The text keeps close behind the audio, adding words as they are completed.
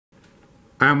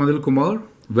I am Anil Kumar.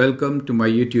 Welcome to my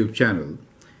YouTube channel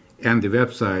and the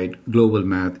website Global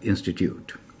Math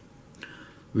Institute.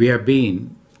 We have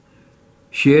been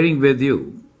sharing with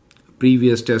you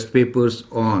previous test papers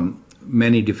on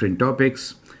many different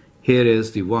topics. Here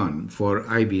is the one for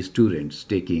IB students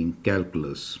taking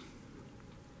calculus.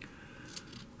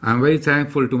 I am very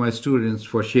thankful to my students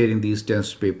for sharing these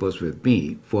test papers with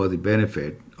me for the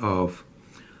benefit of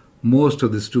most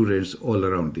of the students all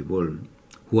around the world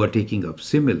who are taking up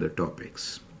similar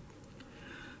topics.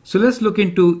 So let's look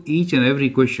into each and every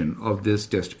question of this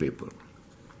test paper.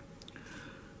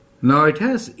 Now it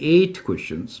has 8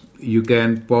 questions. You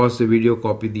can pause the video,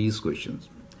 copy these questions.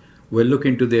 We'll look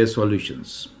into their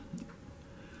solutions.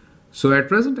 So at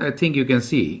present, I think you can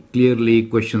see clearly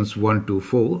questions 1 to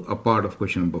 4 are part of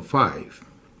question number 5.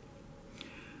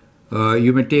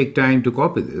 You may take time to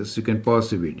copy this. You can pause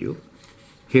the video.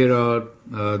 Here are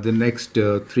the next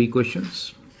 3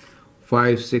 questions,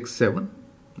 5, 6, 7,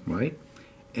 right?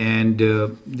 And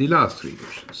the last 3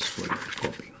 questions for you to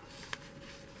copy.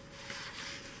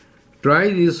 Try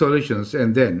these solutions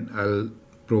and then I'll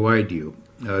provide you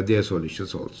their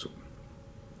solutions also.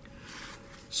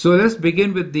 So let's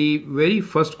begin with the very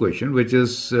first question, which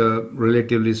is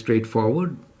relatively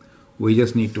straightforward. We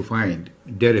just need to find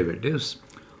derivatives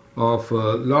of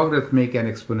logarithmic and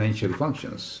exponential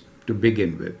functions to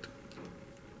begin with.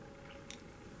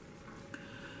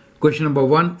 Question number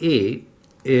 1a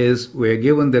is we are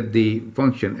given that the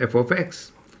function f of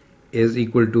x is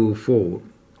equal to 4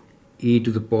 e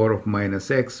to the power of minus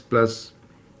x plus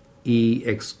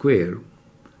ex squared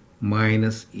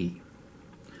minus e.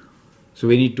 So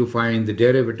we need to find the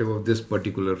derivative of this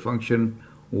particular function,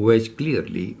 which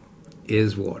clearly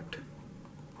is what?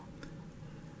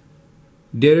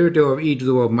 Derivative of e to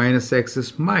the power of minus x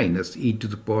is minus e to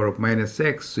the power of minus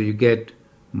x. So you get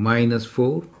minus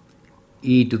 4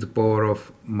 e to the power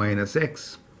of minus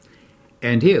x.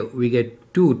 And here we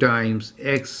get 2 times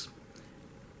x.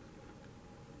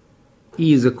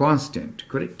 E is a constant,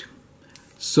 correct?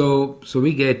 So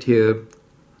we get here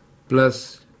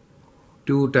plus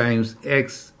 2 times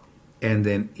x and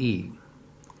then e.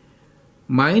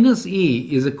 Minus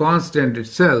e is a constant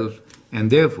itself,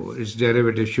 and therefore its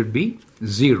derivative should be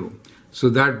 0. So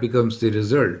that becomes the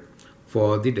result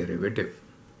for the derivative.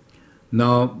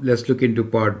 Now let's look into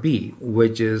part B,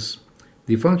 which is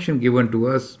the function given to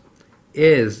us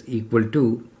is equal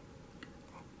to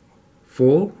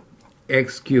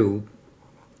 4x cubed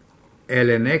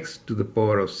ln x to the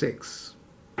power of 6.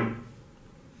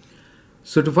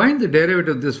 So to find the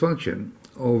derivative of this function,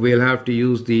 we'll have to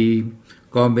use the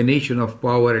combination of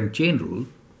power and chain rule.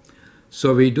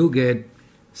 So we do get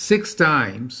 6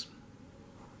 times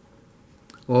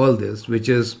all this, which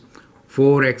is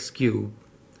 4x cubed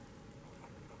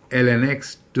ln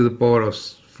x to the power of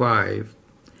 5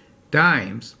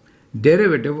 times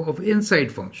derivative of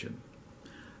inside function.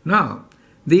 Now,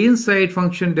 the inside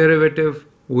function derivative,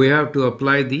 we have to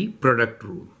apply the product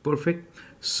rule. Perfect.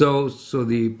 So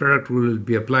the product rule will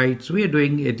be applied. So we are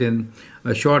doing it in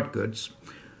shortcuts.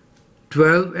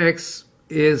 12x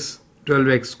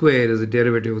squared is the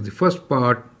derivative of the first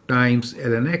part times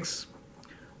ln x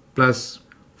plus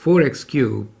 4x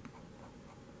cubed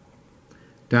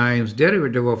times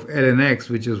derivative of ln x,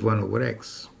 which is 1 over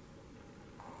x.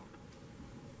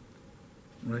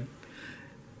 Right?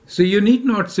 So you need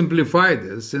not simplify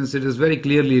this, since it is very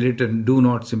clearly written, do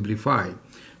not simplify.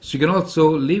 So you can also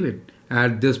leave it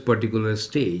at this particular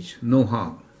stage, no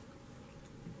harm.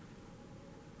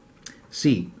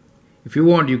 C. If you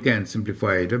want, you can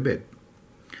simplify it a bit.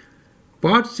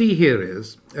 Part C here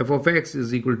is f of x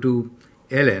is equal to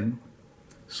ln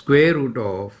square root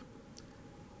of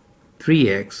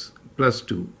 3x plus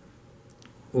 2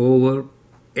 over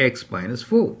x minus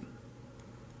 4.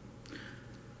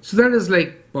 So that is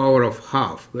like power of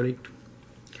half, correct?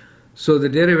 So the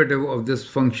derivative of this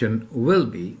function will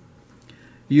be,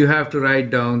 you have to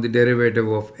write down the derivative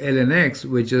of ln x,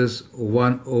 which is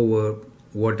 1 over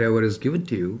whatever is given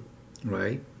to you,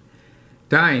 right,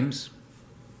 times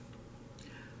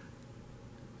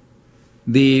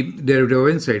the derivative of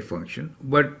inside function.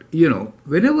 But you know,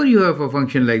 whenever you have a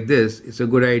function like this, it's a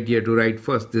good idea to write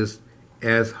first this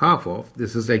as half of,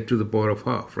 this is like to the power of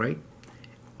half, right?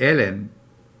 Ln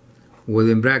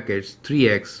within brackets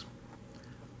 3x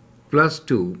plus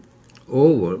 2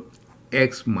 over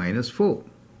x minus 4.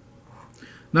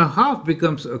 Now half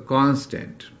becomes a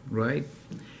constant, right?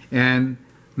 And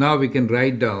now we can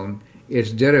write down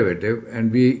its derivative,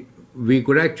 and we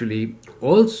could actually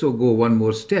also go one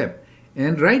more step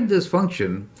and write this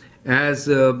function as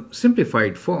a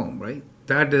simplified form, right?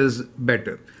 That is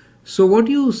better. So what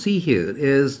you see here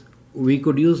is we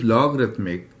could use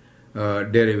logarithmic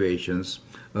derivations.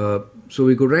 So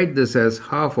we could write this as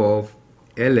half of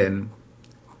ln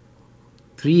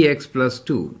 3x plus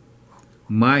 2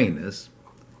 minus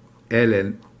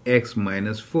ln x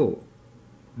minus 4.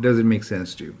 Does it make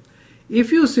sense to you?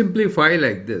 If you simplify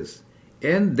like this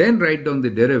and then write down the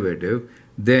derivative,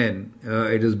 then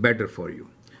it is better for you.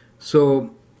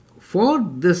 So for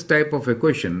this type of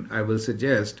equation, I will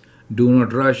suggest do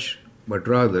not rush, but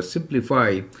rather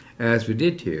simplify as we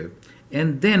did here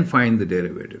and then find the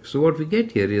derivative. So what we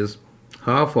get here is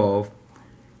half of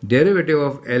derivative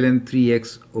of ln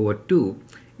 3x over 2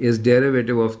 is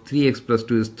derivative of 3x plus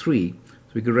 2 is 3.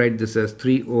 So we could write this as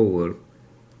 3 over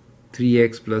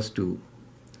 3x plus 2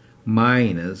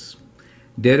 minus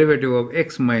derivative of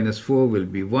x minus 4 will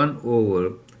be 1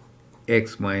 over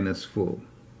x minus 4.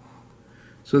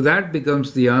 So that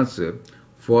becomes the answer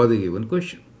for the given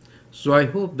question. So I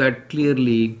hope that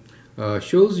clearly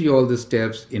shows you all the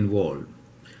steps involved.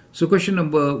 So question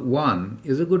number 1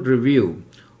 is a good review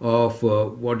of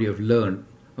what you have learned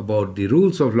about the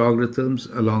rules of logarithms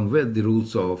along with the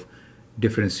rules of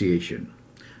differentiation.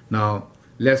 Now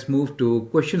let's move to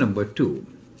question number 2.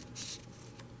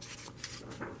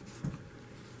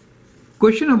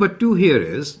 Question number 2 here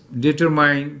is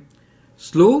determine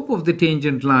slope of the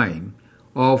tangent line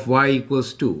of y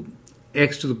equals to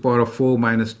x to the power of 4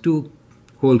 minus 2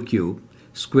 whole cube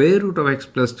square root of x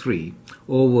plus 3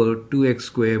 over 2x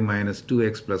square minus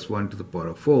 2x plus 1 to the power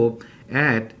of 4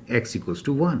 at x equals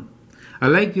to 1. I'd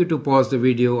like you to pause the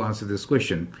video, answer this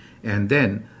question, and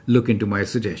then look into my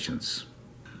suggestions.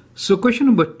 So question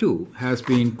number 2 has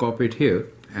been copied here,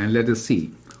 and let us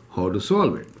see how to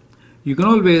solve it. You can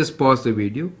always pause the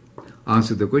video,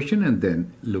 answer the question, and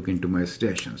then look into my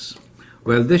suggestions.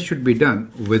 Well, this should be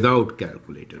done without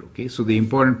calculator, okay? So the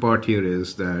important part here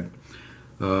is that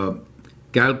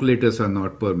calculators are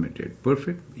not permitted.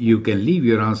 Perfect. You can leave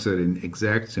your answer in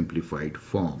exact simplified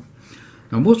form.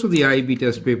 Now, most of the IB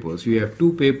test papers, you have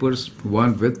two papers,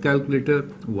 one with calculator,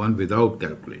 one without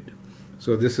calculator.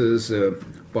 So this is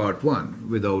part 1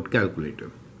 without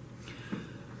calculator.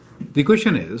 The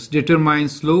question is, determine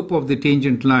slope of the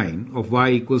tangent line of y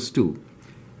equals to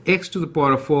x to the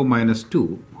power of 4 minus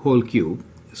 2 whole cube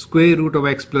square root of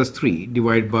x plus 3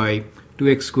 divided by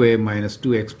 2x square minus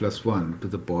 2x plus 1 to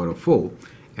the power of 4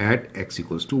 at x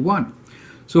equals to 1.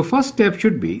 So first step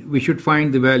should be, we should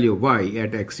find the value of y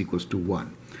at x equals to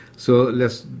 1. So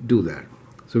let's do that.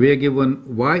 So we are given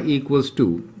y equals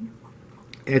to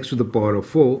x to the power of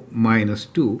 4 minus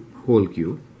 2 whole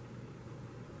cube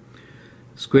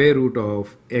square root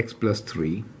of x plus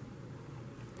 3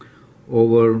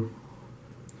 over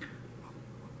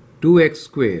 2x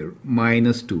square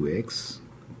minus 2x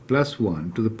plus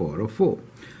 1 to the power of 4.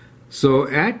 So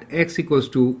at x equals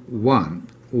to 1,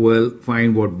 we'll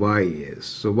find what y is.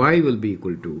 So y will be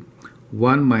equal to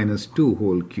 1 minus 2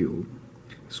 whole cube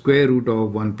square root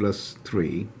of 1 plus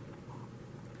 3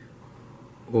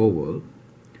 over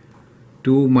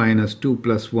 2 minus 2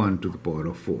 plus 1 to the power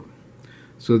of 4.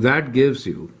 So that gives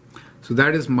you, so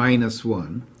that is minus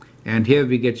 1, and here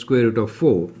we get square root of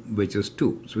 4, which is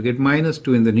 2. So we get minus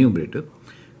 2 in the numerator.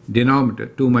 Denominator,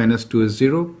 2 minus 2 is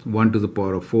 0, 1 to the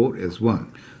power of 4 is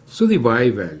 1. So the y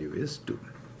value is 2.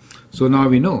 So now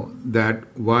we know that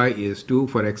y is 2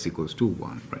 for x equals to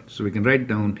 1, right? So we can write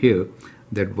down here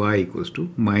that y equals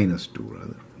to minus 2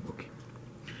 rather. Okay.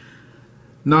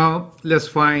 Now let's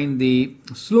find the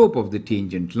slope of the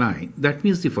tangent line. That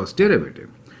means the first derivative.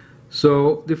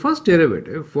 So the first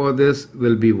derivative for this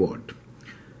will be what?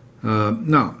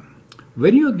 Now,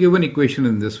 when you are given equation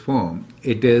in this form,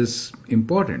 it is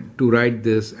important to write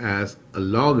this as a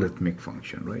logarithmic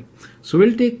function, right? So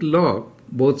we'll take log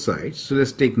both sides. So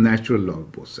let's take natural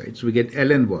log both sides. So we get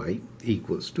ln y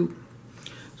equals to.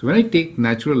 So when I take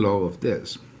natural log of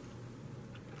this,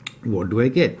 what do I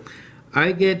get?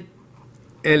 I get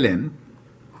ln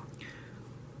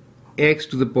x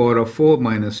to the power of 4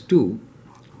 minus 2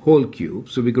 whole cube.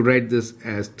 So we could write this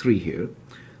as 3 here.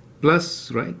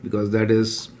 Plus, right, because that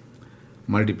is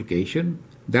multiplication.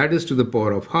 That is to the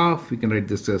power of half. We can write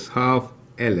this as half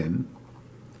ln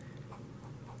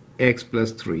x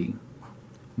plus 3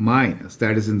 minus,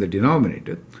 that is in the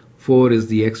denominator. 4 is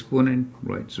the exponent,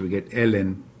 right? So we get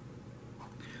ln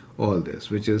all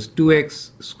this, which is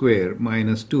 2x square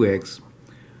minus 2x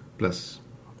plus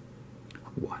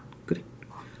 1. Correct.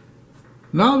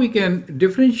 Now we can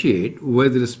differentiate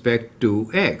with respect to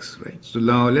x, right? So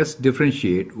now let's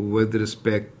differentiate with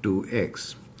respect to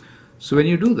x. So when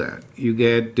you do that, you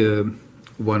get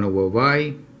 1 over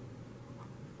y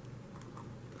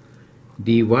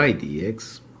dy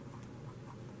dx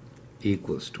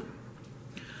equals to.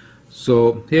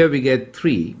 So here we get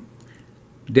 3.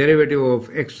 Derivative of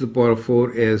x to the power of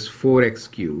 4 is 4x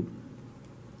cubed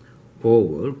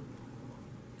over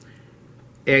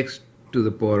x to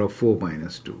the power of 4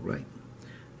 minus 2, right?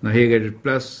 Now here you get it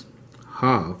plus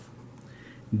half.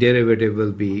 Derivative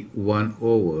will be 1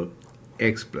 over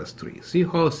x plus 3. See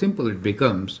how simple it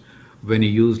becomes when you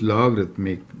use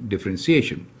logarithmic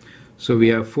differentiation. So we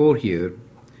have 4 here,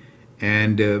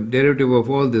 and derivative of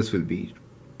all this will be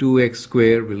 2x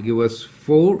squared will give us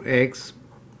 4x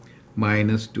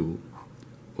minus 2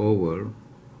 over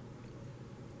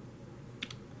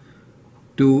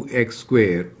 2x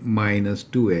squared minus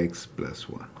 2x plus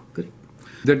 1. Correct.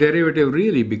 The derivative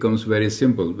really becomes very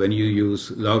simple when you use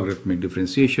logarithmic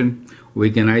differentiation. We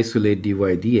can isolate dy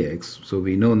dx, so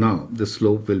we know now the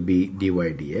slope will be dy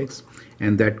dx,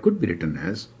 and that could be written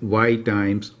as y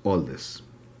times all this.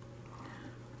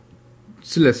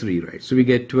 So let's rewrite. So we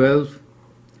get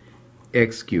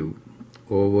 12x cubed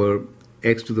over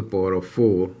x to the power of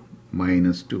 4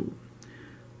 minus 2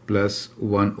 plus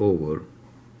 1 over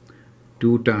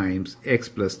 2 times x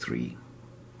plus 3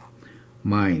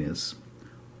 minus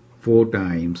 4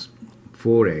 times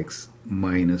 4x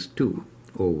minus 2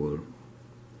 over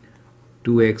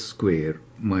 2x squared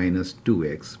minus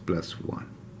 2x plus 1.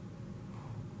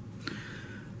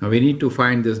 Now we need to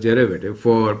find this derivative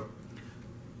for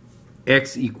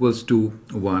x equals to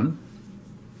 1.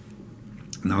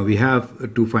 Now we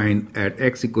have to find at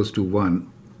x equals to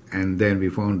 1, and then we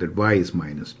found that y is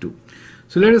minus 2.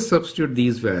 So let us substitute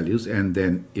these values and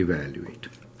then evaluate.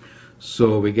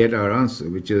 So we get our answer,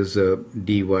 which is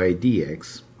dy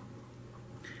dx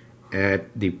at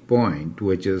the point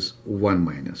which is 1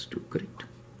 minus 2, correct?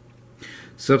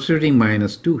 Substituting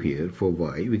minus 2 here for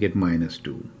y, we get minus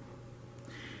 2.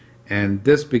 And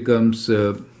this becomes,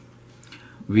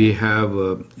 we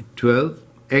have 12,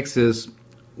 x is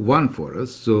 1 for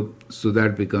us, so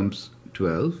that becomes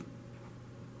 12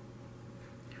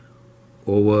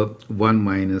 over 1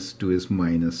 minus 2 is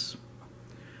minus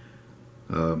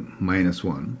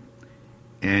 1,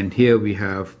 and here we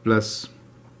have plus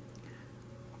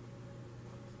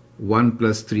 1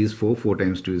 plus 3 is 4, 4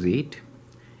 times 2 is 8,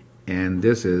 and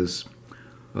this is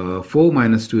 4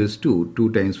 minus 2 is 2,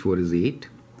 2 times 4 is 8,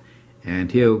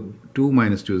 and here 2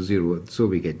 minus 2 is 0, so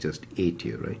we get just 8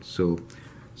 here, right?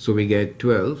 So we get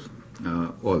 12,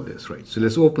 all this, right? So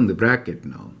let's open the bracket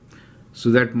now. So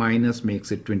that minus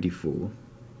makes it 24,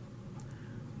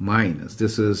 minus,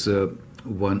 this is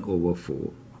 1 over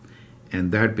 4,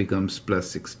 and that becomes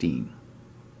plus 16.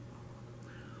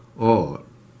 Or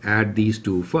add these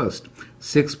two first.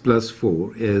 6 plus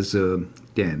 4 is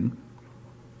 10,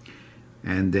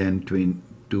 and then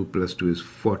 2 plus 2 is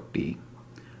 40,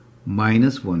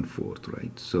 minus 1/4,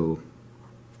 right?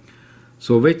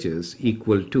 So which is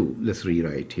equal to, let's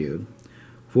rewrite here,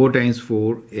 4 times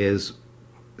 4 is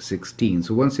 16,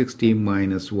 so 116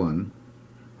 minus 1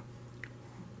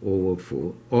 over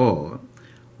 4, or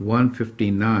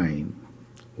 159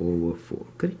 over 4,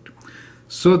 correct?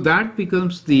 So that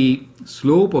becomes the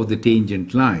slope of the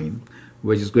tangent line,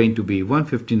 which is going to be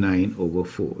 159 over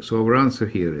 4. So our answer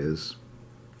here is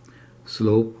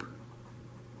slope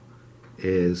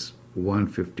is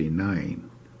 159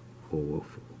 over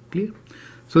 4. Clear?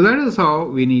 So that is how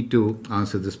we need to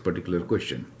answer this particular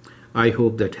question. I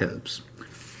hope that helps.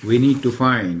 We need to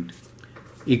find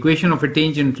equation of a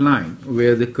tangent line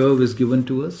where the curve is given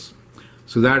to us.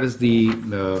 So that is the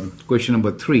question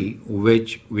number 3,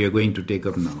 which we are going to take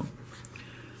up now.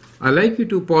 I'd like you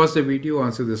to pause the video,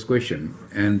 answer this question,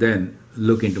 and then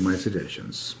look into my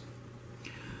suggestions.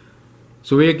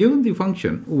 So we are given the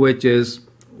function which is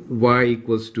y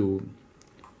equals to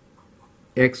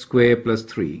x squared plus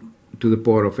 3 to the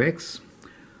power of x.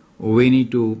 We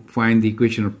need to find the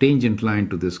equation of tangent line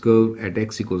to this curve at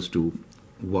x equals to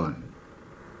 1.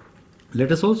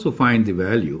 Let us also find the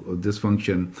value of this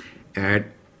function at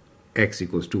x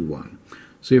equals to 1.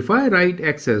 So if I write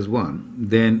x as 1,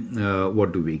 then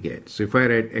what do we get? So if I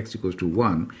write x equals to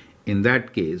 1, in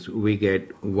that case we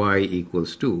get y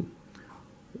equals to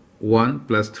 1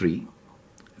 plus 3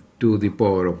 to the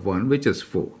power of 1, which is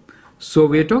 4. So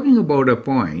we are talking about a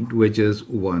point which is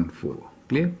 1, 4.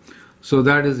 Clear? So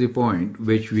that is the point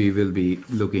which we will be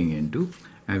looking into,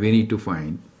 and we need to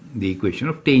find the equation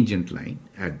of tangent line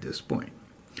at this point.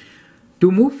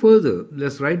 To move further,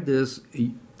 let's write this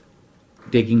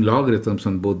taking logarithms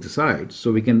on both the sides.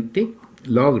 So we can take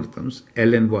logarithms.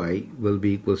 Ln y will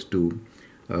be equals to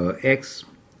x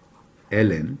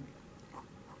ln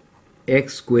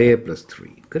x squared plus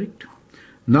 3, correct?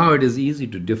 Now it is easy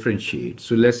to differentiate.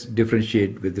 So let's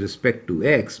differentiate with respect to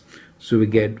x. So we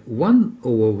get 1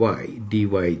 over y dy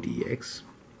dx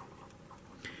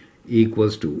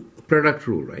equals to product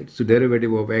rule, right? So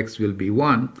derivative of x will be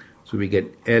 1, so we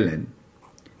get ln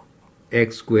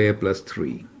x square plus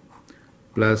 3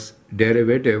 plus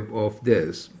derivative of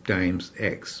this times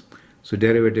x. So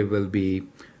derivative will be,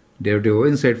 derivative of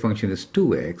inside function is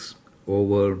 2x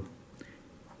over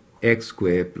x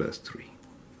square plus 3.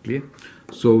 Clear?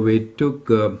 So we took,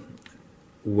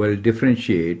 will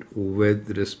differentiate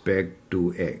with respect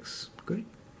to x. Okay?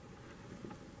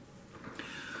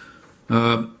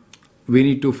 We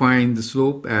need to find the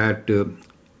slope at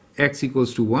x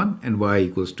equals to 1 and y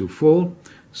equals to 4.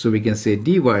 So we can say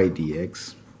dy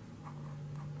dx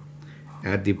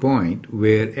at the point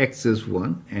where x is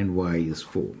 1 and y is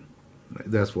 4. Right?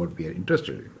 That's what we are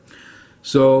interested in.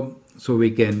 So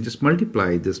we can just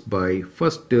multiply this by,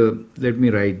 first let me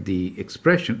write the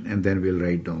expression and then we'll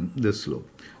write down the slope.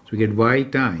 So we get y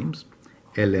times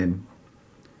ln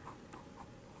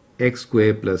x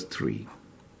square plus 3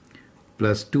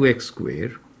 plus 2x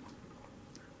square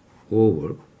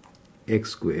over x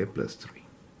square plus 3.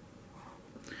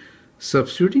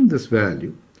 Substituting this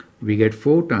value, we get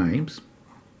 4 times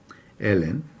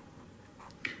ln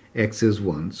x is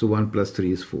 1, so 1 plus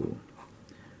 3 is 4,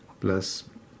 plus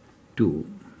 2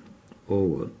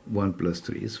 over 1 plus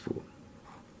 3 is 4.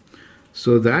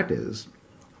 So that is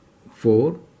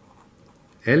 4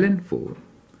 ln 4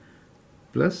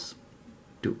 plus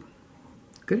 2.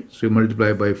 Okay, so we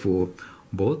multiply by 4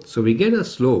 both. So we get a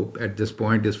slope at this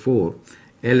point is 4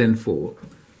 ln 4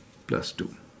 plus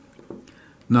 2.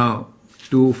 Now,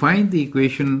 to find the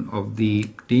equation of the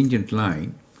tangent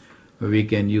line, we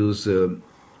can use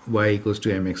y equals to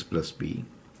mx plus b.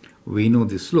 We know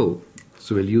the slope,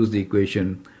 so we'll use the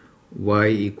equation y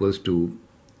equals to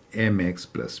mx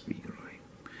plus b.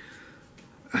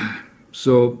 Right?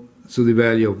 So the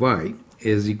value of y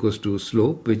is equals to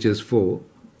slope, which is 4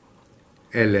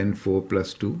 ln 4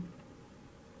 plus 2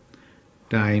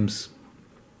 times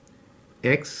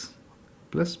x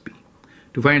plus b.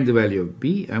 To find the value of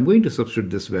b, I'm going to substitute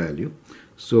this value.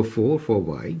 So 4 for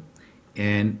y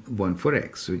and 1 for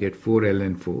x. So we get 4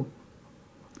 ln 4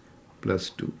 plus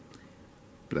 2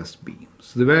 plus b.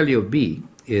 So the value of b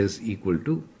is equal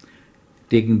to,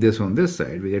 taking this on this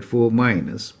side, we get 4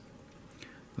 minus,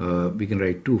 we can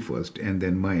write 2 first, and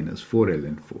then minus 4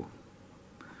 ln 4,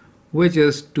 which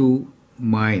is 2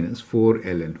 minus 4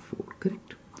 ln 4,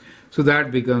 correct? So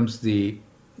that becomes the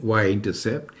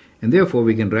y-intercept, and therefore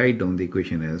we can write down the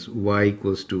equation as y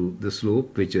equals to the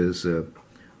slope, which is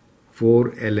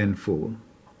 4 ln 4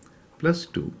 plus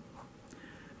 2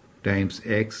 times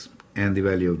x, and the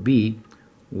value of b,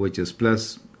 which is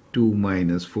plus 2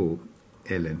 minus 4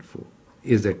 ln 4.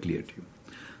 Is that clear to you?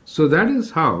 So that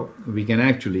is how we can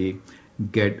actually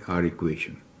get our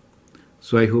equation.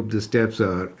 So I hope the steps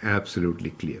are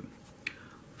absolutely clear.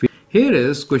 Here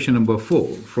is question number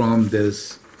 4 from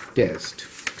this test.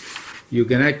 You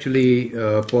can actually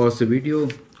pause the video,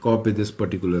 copy this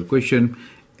particular question,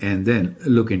 and then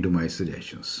look into my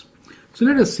suggestions. So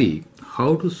let us see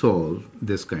how to solve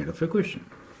this kind of a question.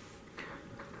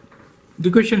 The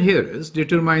question here is,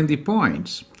 determine the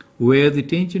points where the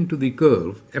tangent to the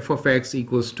curve f of x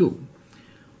equals to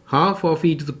half of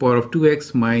e to the power of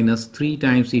 2x minus 3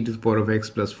 times e to the power of x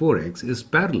plus 4x is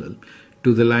parallel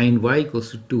to the line y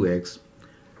equals to 2x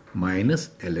minus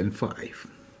ln 5.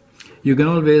 You can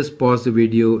always pause the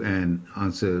video and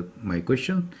answer my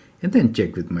question and then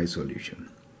check with my solution.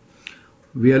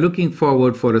 We are looking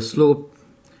forward for a slope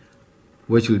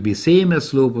which will be same as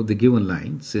slope of the given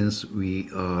line, since we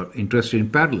are interested in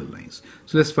parallel lines.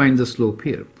 So let's find the slope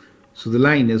here. So the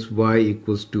line is y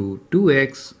equals to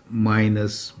 2x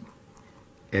minus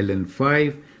ln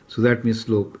 5. So that means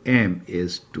slope m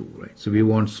is 2, right? So we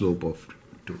want slope of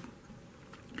 2.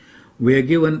 We are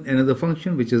given another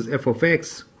function which is f of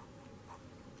x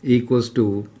equals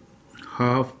to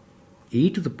half e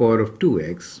to the power of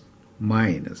 2x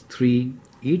minus 3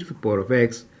 e to the power of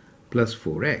x plus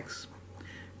 4x.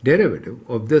 Derivative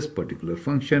of this particular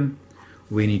function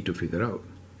we need to figure out,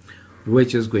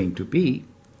 which is going to be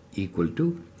equal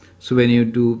to, so when you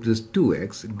do this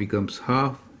 2x, it becomes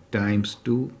half times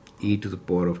 2 e to the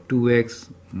power of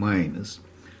 2x minus,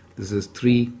 this is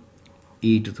 3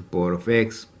 e to the power of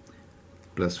x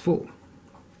plus 4.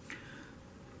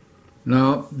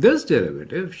 Now this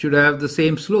derivative should have the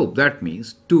same slope, that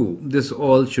means 2, this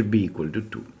all should be equal to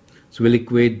 2. So we'll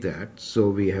equate that, so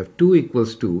we have 2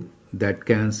 equals 2, that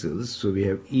cancels, so we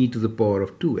have e to the power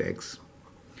of 2x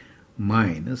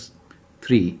minus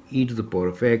 3 e to the power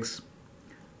of x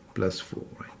plus 4.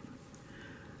 Right?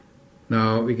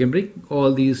 Now we can bring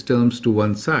all these terms to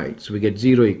one side, so we get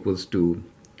 0 equals to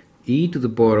e to the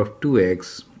power of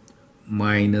 2x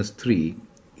minus 3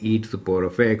 e to the power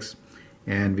of x,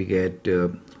 and we get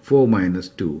 4 minus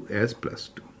 2 as plus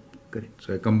 2. Correct.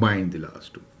 So I combine the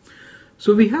last two.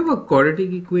 So we have a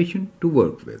quadratic equation to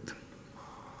work with.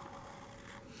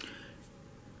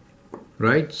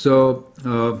 Right. So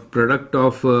product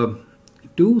of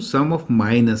 2, sum of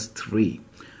minus 3.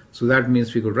 So that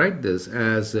means we could write this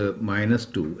as minus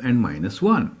 2 and minus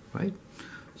 1. Right.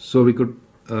 So we could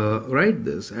write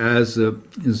this as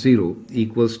 0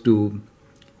 equals to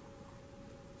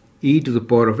e to the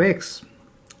power of x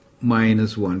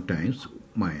minus 1 times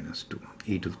minus 2.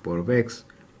 E to the power of x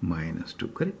minus 2.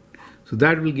 Correct. So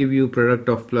that will give you product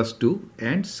of plus 2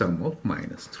 and sum of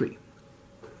minus 3.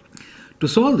 To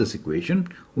solve this equation,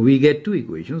 we get two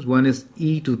equations. One is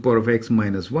e to the power of x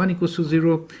minus 1 equals to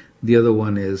 0. The other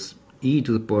one is e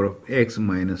to the power of x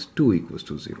minus 2 equals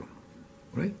to 0.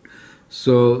 Right?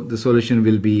 So the solution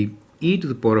will be e to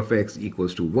the power of x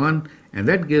equals to 1, and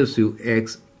that gives you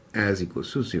x as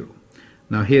equals to 0.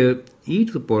 Now here, e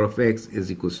to the power of x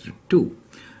is equals to 2.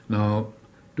 Now,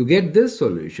 to get this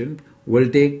solution, we'll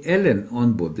take ln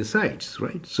on both the sides,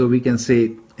 right? So we can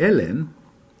say ln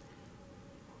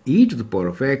e to the power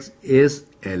of x is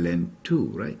ln 2,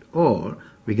 right? Or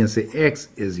we can say x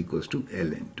is equals to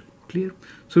ln 2. Clear?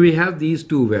 So we have these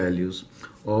two values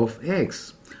of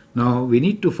x. Now we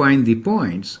need to find the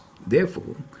points.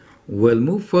 Therefore, we'll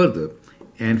move further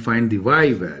and find the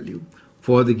y value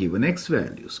for the given x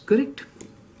values. Correct?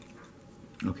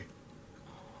 Okay.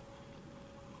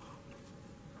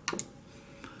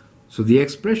 So the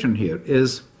expression here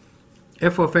is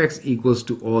f of x equals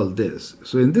to all this.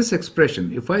 So in this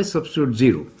expression, if I substitute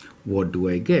 0, what do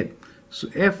I get? So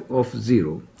f of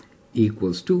 0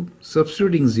 equals to,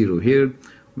 substituting 0 here,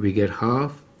 we get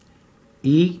half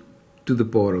e to the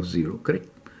power of 0, correct?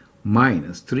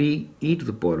 Minus 3 e to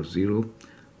the power of 0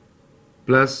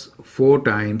 plus 4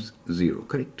 times 0,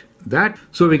 correct?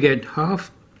 So we get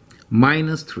half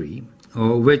minus 3,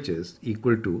 which is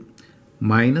equal to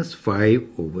minus 5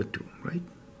 over 2, right?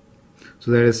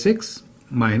 So that is 6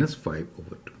 minus 5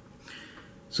 over 2.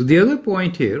 So the other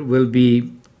point here will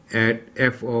be at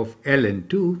f of ln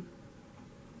 2.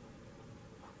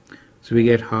 So we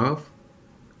get half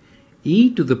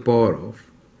e to the power of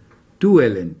 2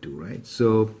 ln 2, right?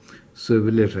 So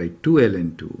we'll write 2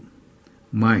 ln 2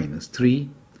 minus 3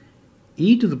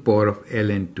 e to the power of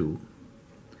ln 2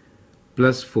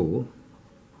 plus 4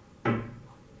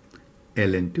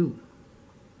 ln 2.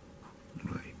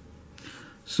 Right.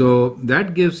 So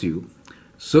that gives you,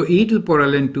 so e to the power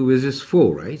ln 2 is just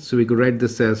 4, right? So we could write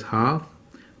this as half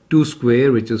 2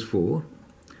 square, which is 4,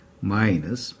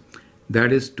 minus,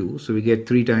 that is 2. So we get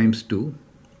 3 times 2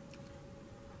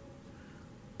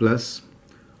 plus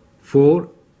 4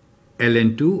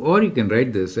 ln 2, or you can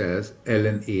write this as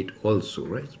ln 8 also,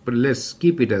 right? But let's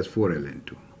keep it as 4 ln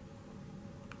 2.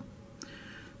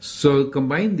 So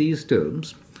combine these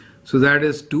terms. So that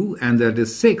is 2 and that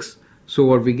is 6. So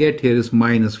what we get here is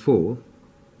minus 4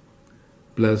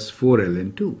 plus 4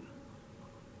 ln 2.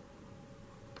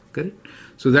 Correct?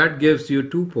 So that gives you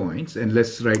 2 points, and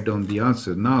let's write down the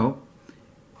answer now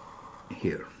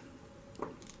here.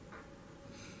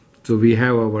 So we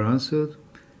have our answer.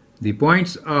 The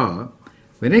points are,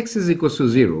 when x is equal to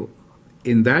 0,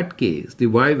 in that case the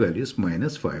y value is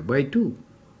minus 5 by 2.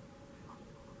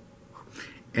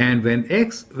 And when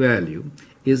x value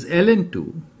is ln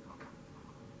 2,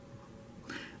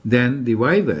 then the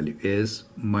y value is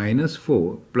minus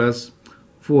 4 plus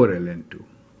 4 ln 2.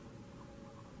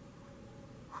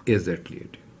 Is that clear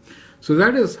to you? So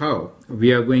that is how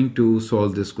we are going to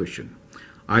solve this question.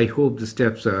 I hope the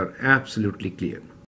steps are absolutely clear.